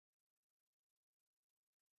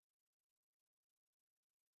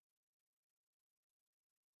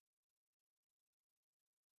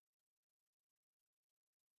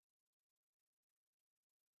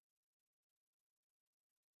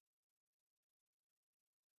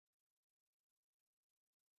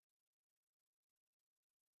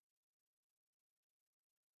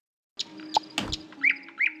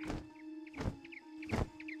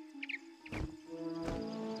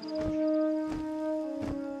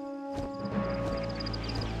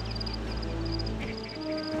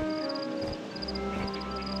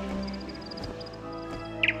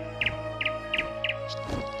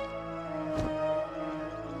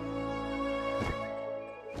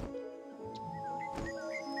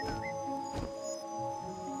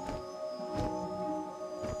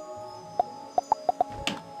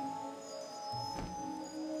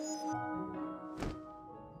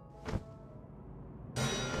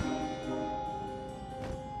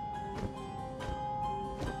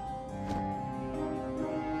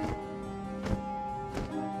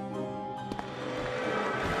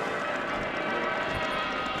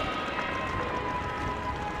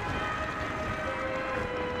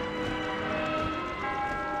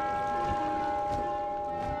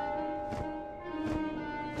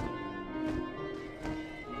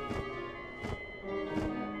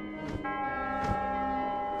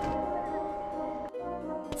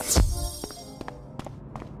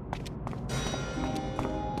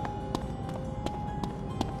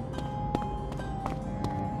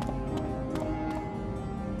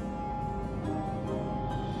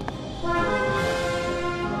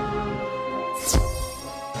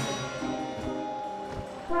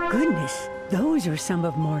goodness, those are some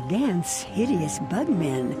of Morgan's hideous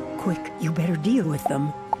bugmen. Quick, you better deal with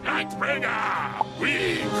them. Nightbringer,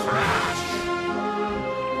 we crash!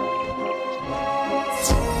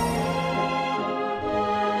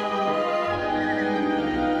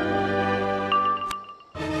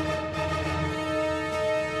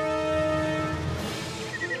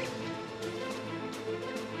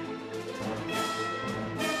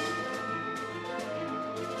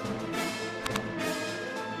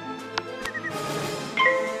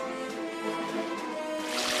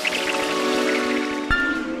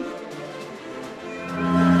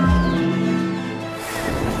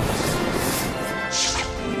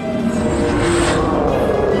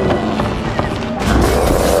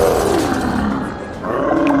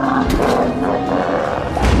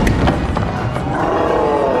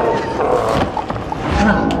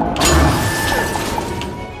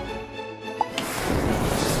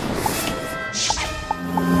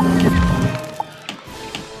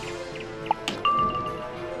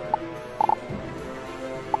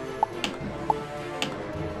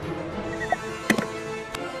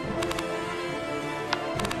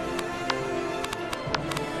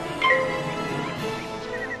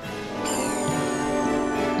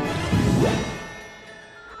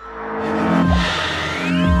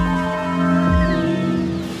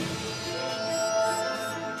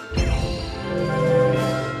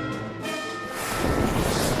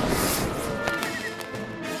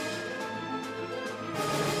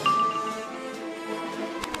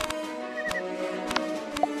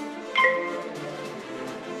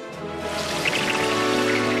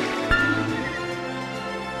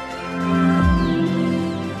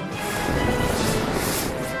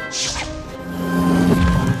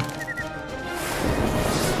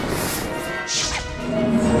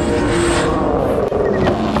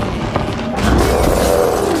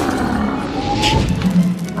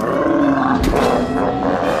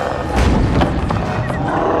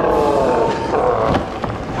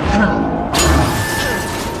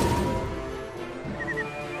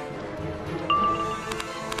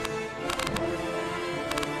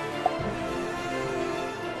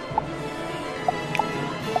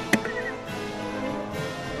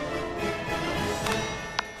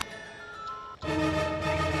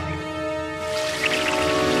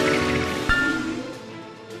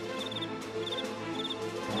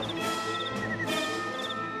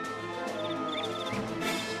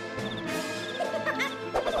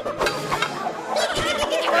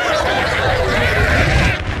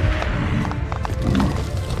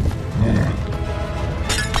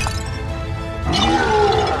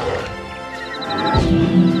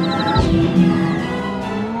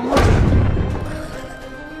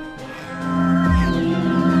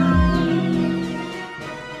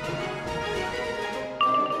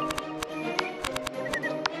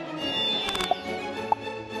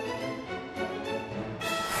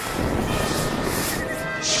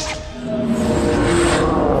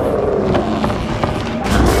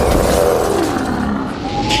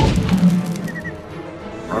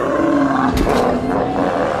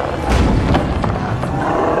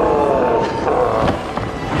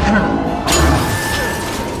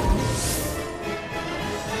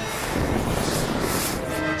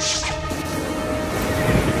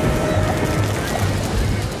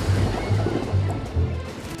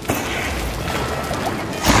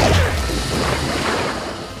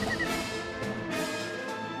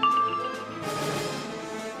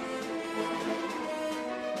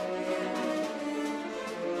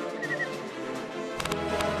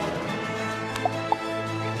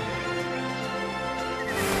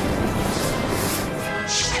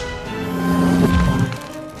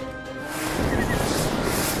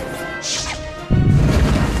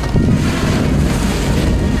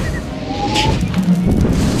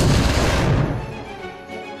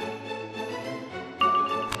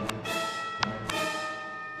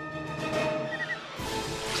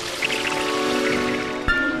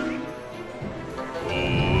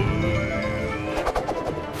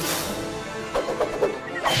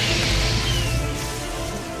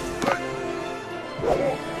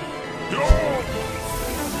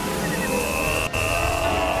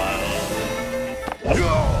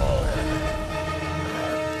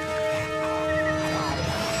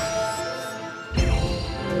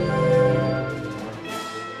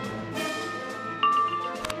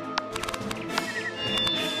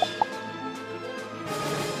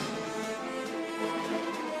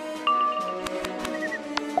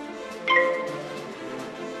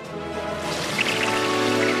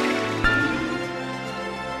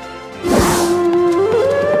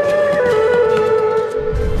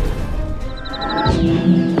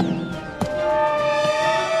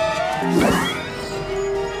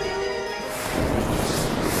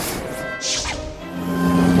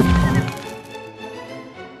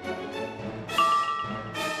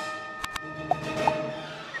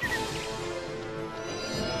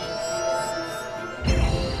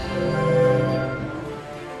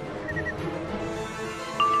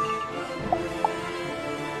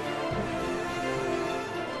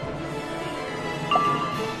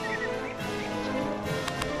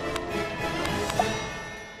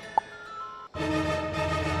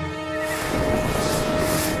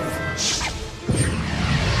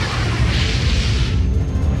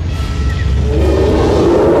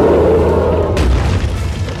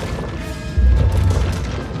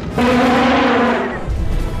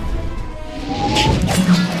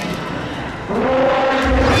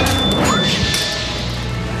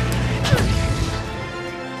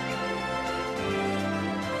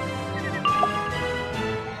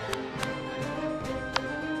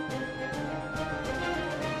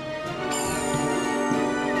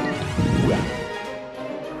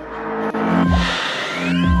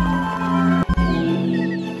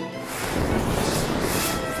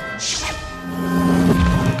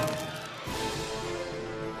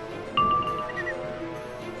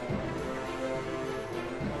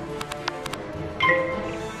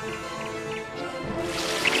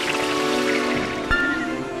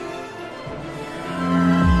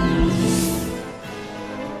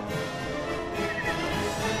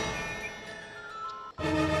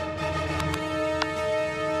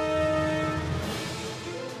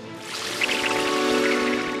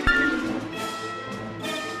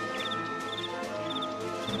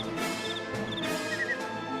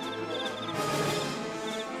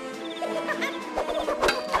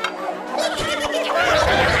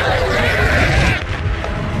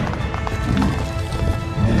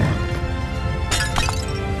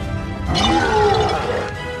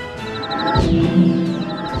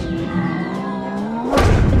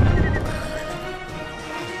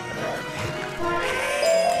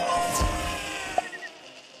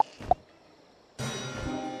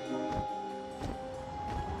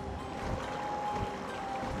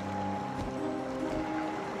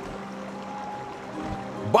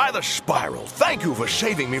 By the spiral, thank you for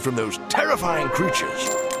saving me from those terrifying creatures.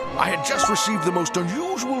 I had just received the most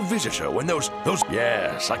unusual visitor when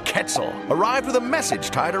yes, a Quetzal, arrived with a message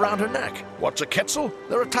tied around her neck. What's a Quetzal?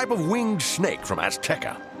 They're a type of winged snake from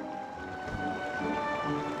Azteca.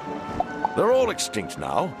 They're all extinct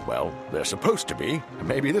now. Well, they're supposed to be.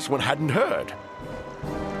 Maybe this one hadn't heard.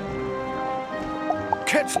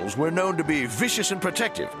 Quetzals were known to be vicious and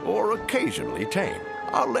protective, or occasionally tame.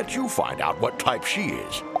 I'll let you find out what type she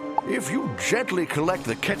is. If you gently collect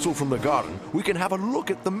the Quetzal from the garden, we can have a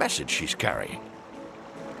look at the message she's carrying.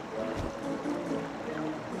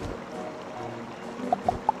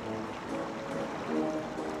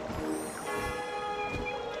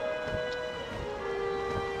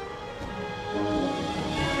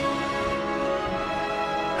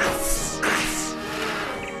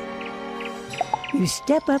 You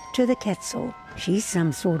step up to the Quetzal. She's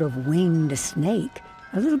some sort of winged snake.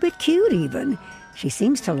 A little bit cute, even. She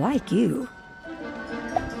seems to like you.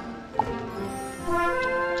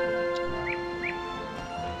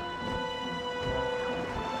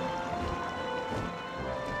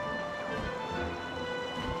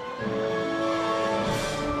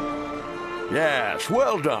 Yes,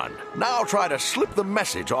 well done. Now try to slip the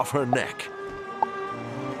message off her neck.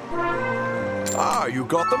 Ah, you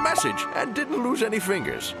got the message and didn't lose any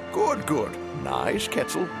fingers. Good, good. Nice,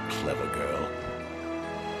 Quetzal. Clever girl.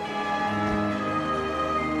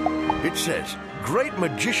 It says, Great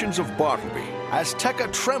Magicians of Bartleby,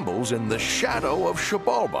 Azteca trembles in the shadow of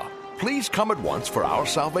Xibalba. Please come at once for our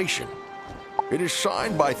salvation. It is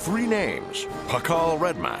signed by 3 names, Pakal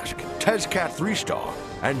Redmask, Tezcat 3-Star,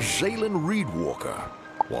 and Zalen Reedwalker.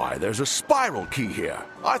 Why, there's a spiral key here.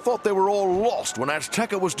 I thought they were all lost when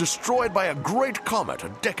Azteca was destroyed by a great comet a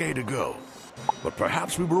decade ago. But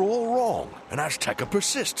perhaps we were all wrong, and Azteca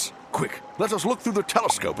persists. Quick, let us look through the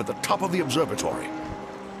telescope at the top of the observatory.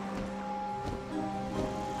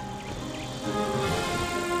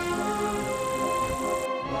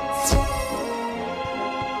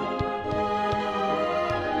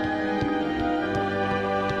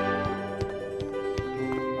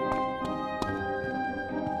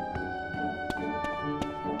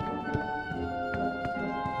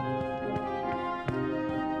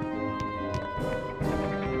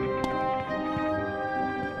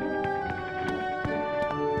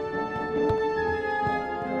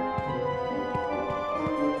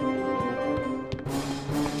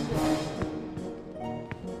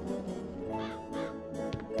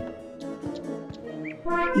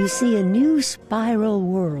 You see a new spiral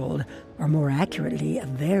world, or more accurately, a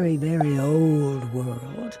very, very old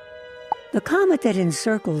world. The comet that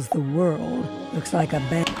encircles the world looks like a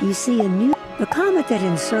bad... The comet that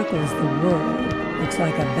encircles the world looks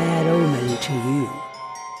like a bad omen to you.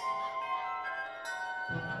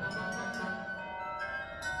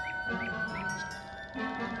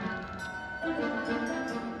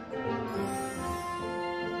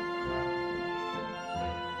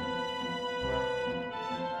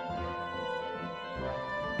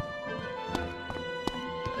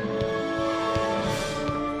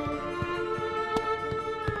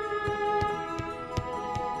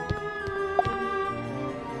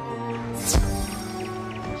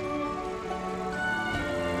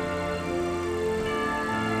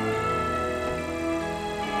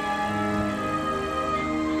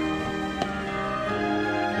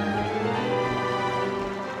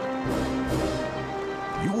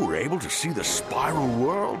 Able to see the spiral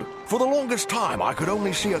world? For the longest time, I could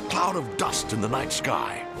only see a cloud of dust in the night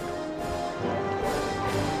sky.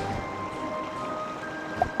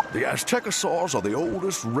 The Aztecasaurs are the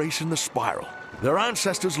oldest race in the spiral. Their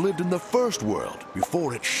ancestors lived in the first world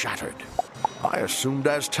before it shattered. I assumed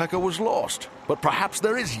Azteca was lost, but perhaps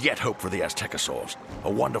there is yet hope for the Aztecasaurs, a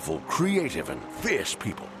wonderful, creative, and fierce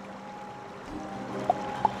people.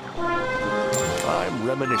 I'm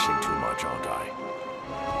reminiscing too much, aren't I?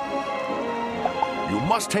 You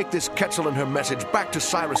must take this Quetzal and her message back to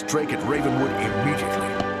Cyrus Drake at Ravenwood immediately.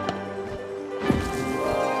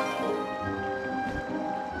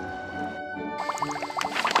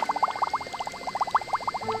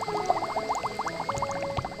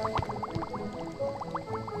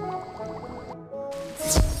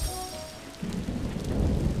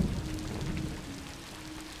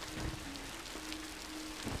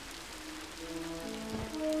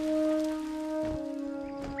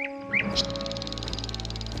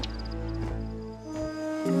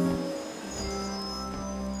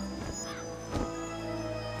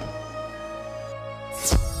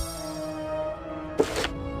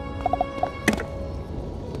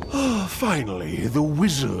 Finally, the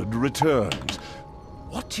wizard returns.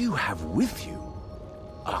 What do you have with you?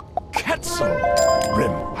 A Quetzal!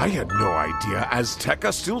 Rem, I had no idea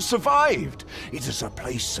Azteca still survived. It is a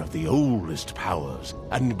place of the oldest powers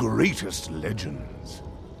and greatest legends.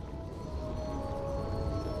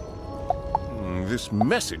 This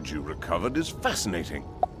message you recovered is fascinating.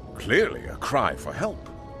 Clearly a cry for help.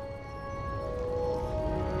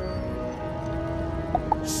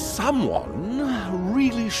 Someone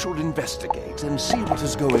really should investigate and see what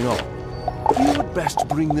is going on. You would best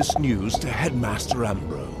bring this news to Headmaster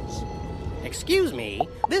Ambrose. Excuse me,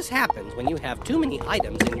 this happens when you have too many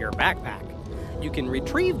items in your backpack. You can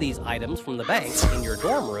retrieve these items from the bank in your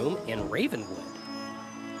dorm room in Ravenwood.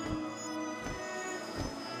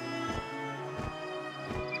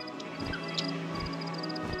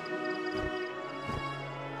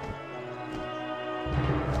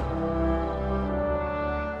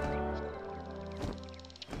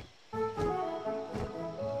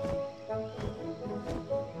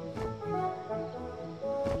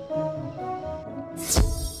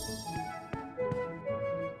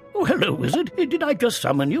 Oh, hello, Wizard. Did I just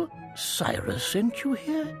summon you? Cyrus sent you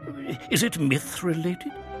here? Is it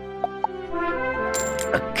myth-related?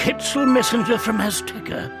 A Quetzal messenger from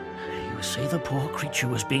Azteca. You say the poor creature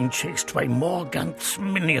was being chased by Morganth's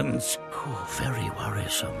minions. Oh, very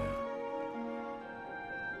worrisome.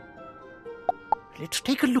 Let's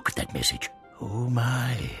take a look at that message. Oh,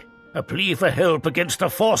 my. A plea for help against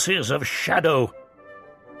the forces of Shadow.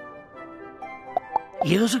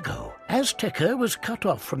 Years ago, Azteca was cut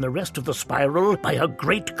off from the rest of the spiral by a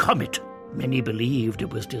great comet. Many believed it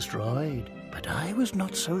was destroyed, but I was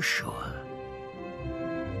not so sure.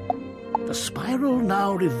 The spiral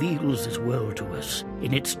now reveals this world to us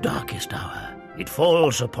in its darkest hour. It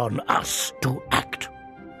falls upon us to act.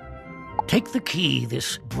 Take the key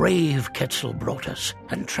this brave Quetzal brought us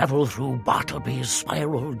and travel through Bartleby's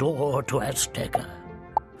spiral door to Azteca.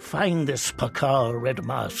 Find this Pakal red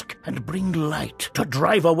mask and bring light to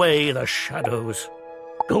drive away the shadows.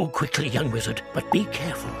 Go quickly, young wizard, but be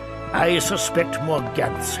careful. I suspect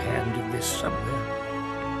Morganth's hand in this somewhere.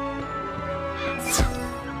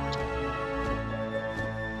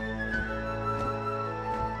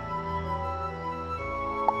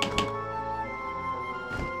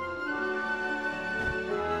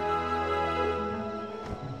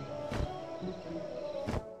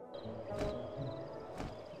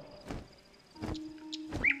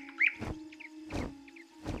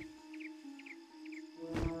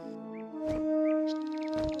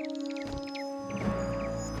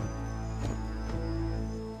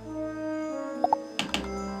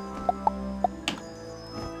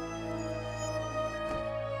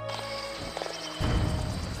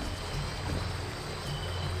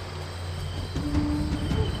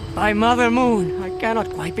 By Mother Moon, I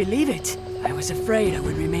cannot quite believe it. I was afraid I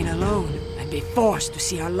would remain alone and be forced to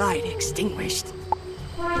see our light extinguished.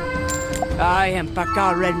 I am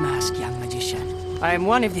Pakal Redmask, young magician. I am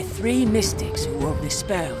one of the 3 mystics who wove the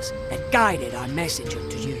spells that guided our messenger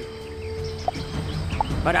to you.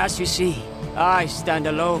 But as you see, I stand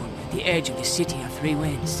alone at the edge of the City of 3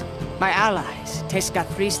 Winds. My allies, Tezcat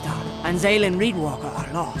Freestar and Zaylen Reedwalker,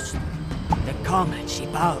 are lost. The comet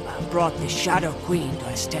Xibalba brought the Shadow Queen to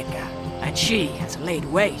Azteca, and she has laid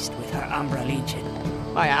waste with her Umbra Legion.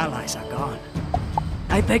 My allies are gone.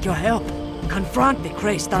 I beg your help. Confront the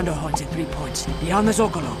crazed Thunderhorns at 3 points beyond the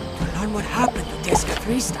Zocalo to learn what happened to Tezcat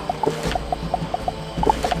Freestar.